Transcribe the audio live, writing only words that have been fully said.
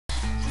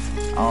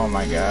Oh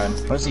my god.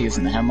 Was he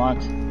using the hemlock?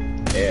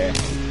 Yeah.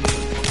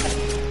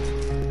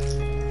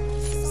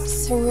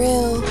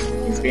 Tsurreal.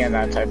 He's being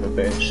that type of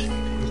bitch.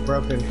 He's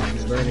broken.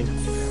 He's burning.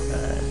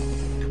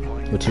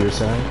 What's your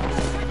side?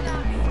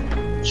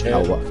 Shit.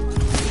 Oh, what?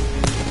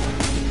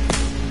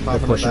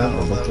 They're pushing him.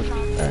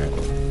 Alright.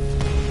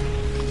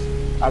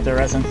 Out there,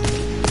 resin.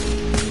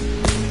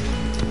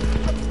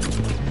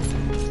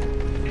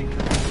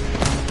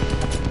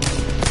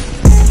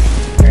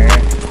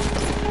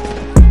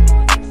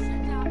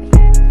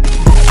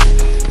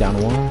 Down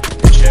one.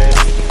 Shit.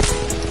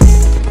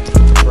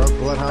 Broke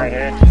bloodhound. Right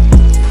here.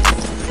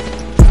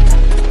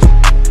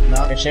 No.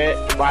 Good shit.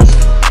 Last.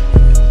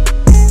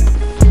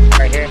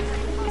 Right here.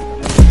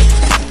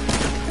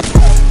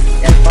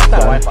 Yeah, fuck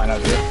that lifeline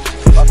over here.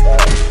 Fuck that.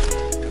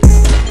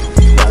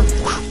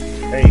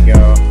 There you go.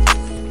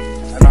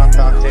 I knocked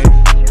Octane.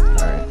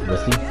 Alright,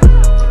 with you.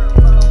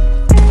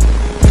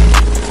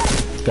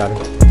 Got him.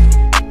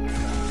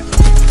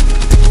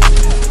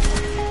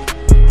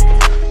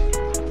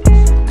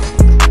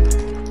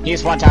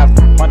 He's one tap.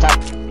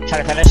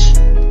 Trying to finish.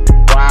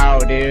 Wow,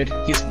 dude.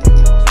 He's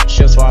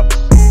shield swapped.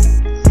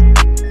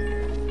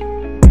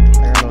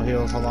 I got no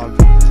heals. Hold on.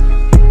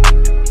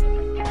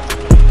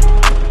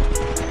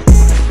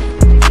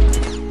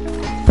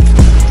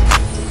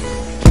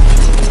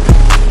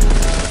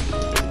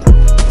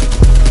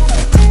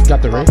 Got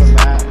the ring.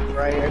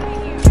 Right here.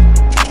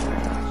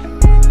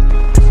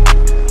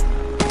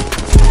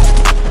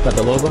 Got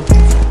the logo.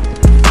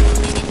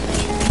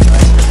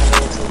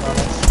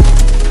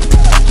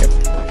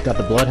 Got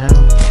the bloodhound.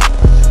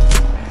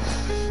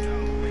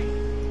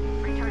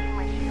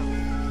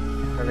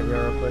 Trying to go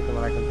real quick and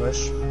then I can push.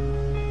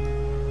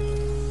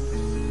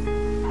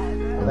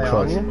 Are they on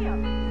Close. you?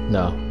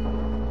 No.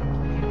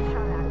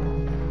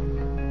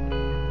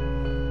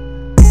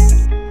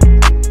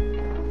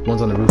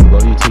 One's on the roof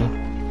above you, T.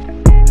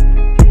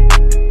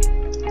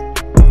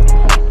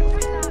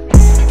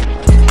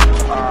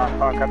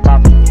 Fuck, up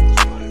top.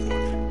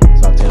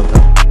 Soft tail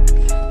top.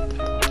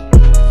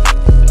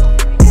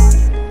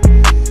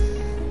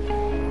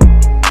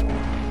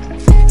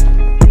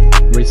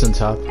 Wraith's on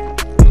top.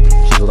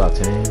 She's with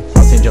Octane.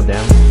 Octane jumped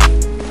down.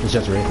 There's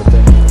just Wraith up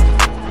there.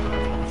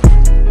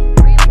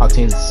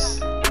 Octane's...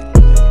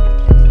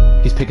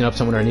 He's picking up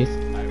someone underneath.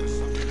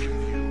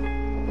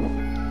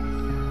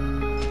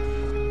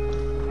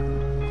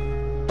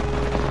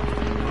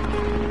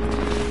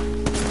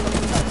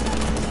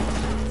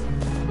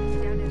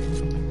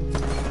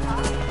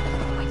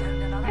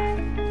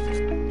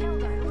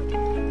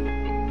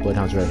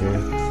 Bloodhound's right here.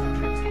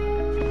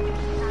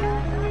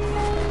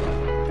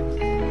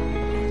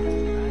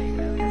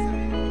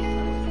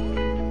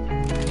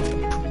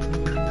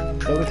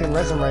 So we can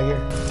resin right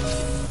here.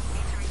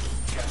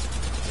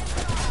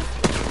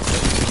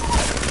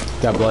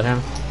 Got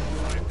Bloodhound.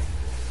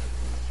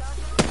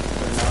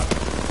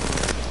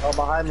 Oh,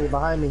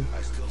 behind me.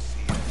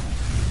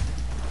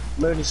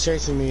 Mooney's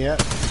chasing me, yep.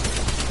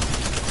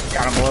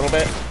 Got him a little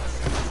bit.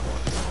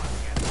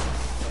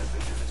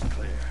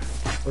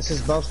 This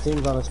is both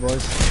teams on us,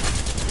 boys.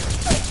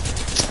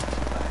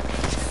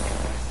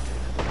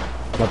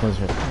 Weapons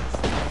right.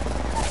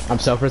 I'm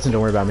self-resing,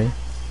 don't worry about me.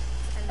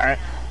 Alright.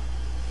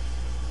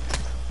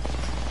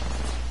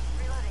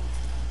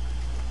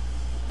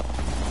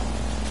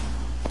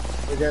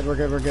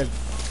 We're good.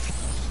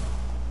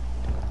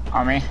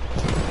 On me.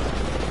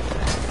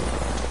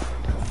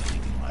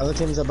 Other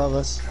team's above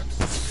us.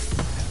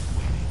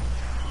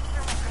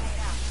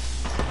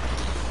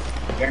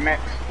 Damn it.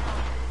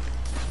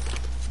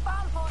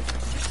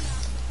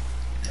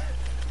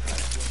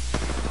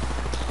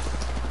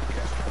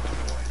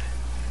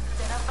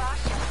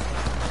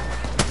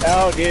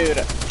 Oh, dude.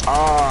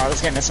 Oh, I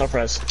was getting a so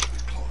press.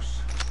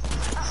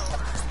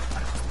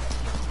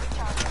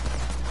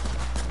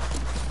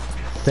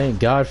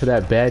 Thank God for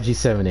that bad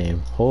G7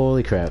 aim.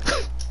 Holy crap.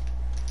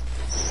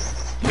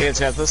 You guys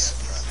got this?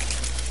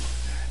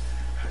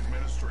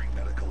 Administering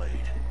medical aid.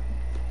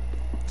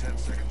 10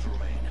 seconds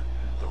remain.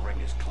 The ring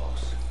is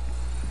close.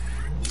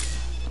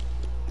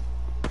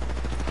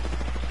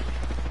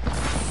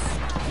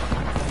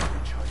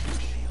 Recharging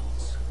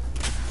shields.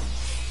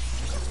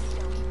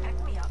 Pick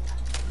me up.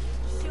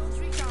 Shields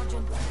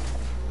recharging.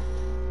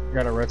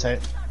 Gotta rotate.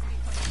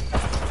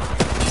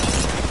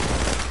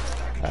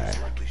 Alright.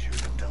 Likely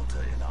shooting Delta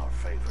in our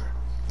favor.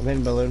 I'm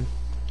hitting balloon.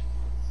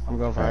 I'm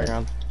going for high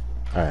ground.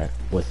 Alright,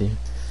 with you.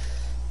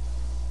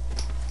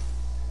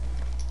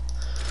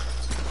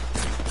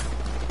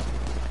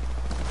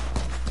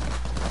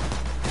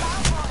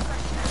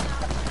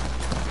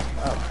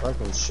 Oh,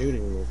 fucking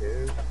shooting me,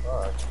 dude.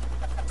 Fuck.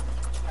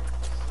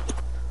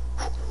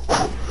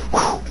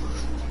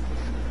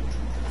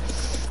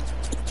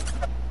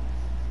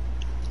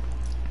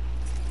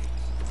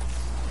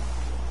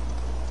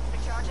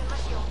 Recharging my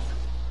shields.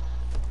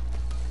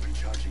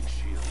 Recharging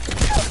shields.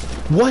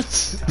 What?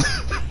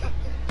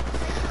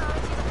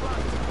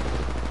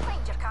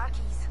 Find your car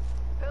keys.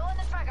 Pulling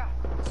the trigger.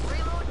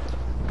 Reload.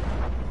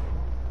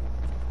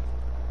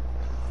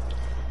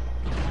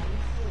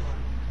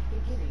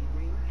 Beginning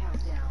ring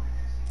countdown.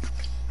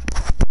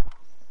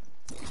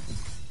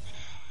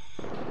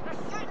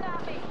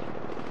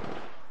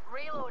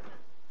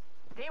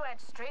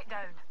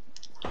 down.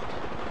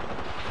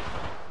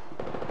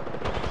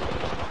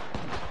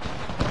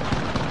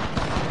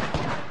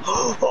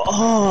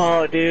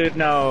 Oh, dude,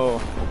 no.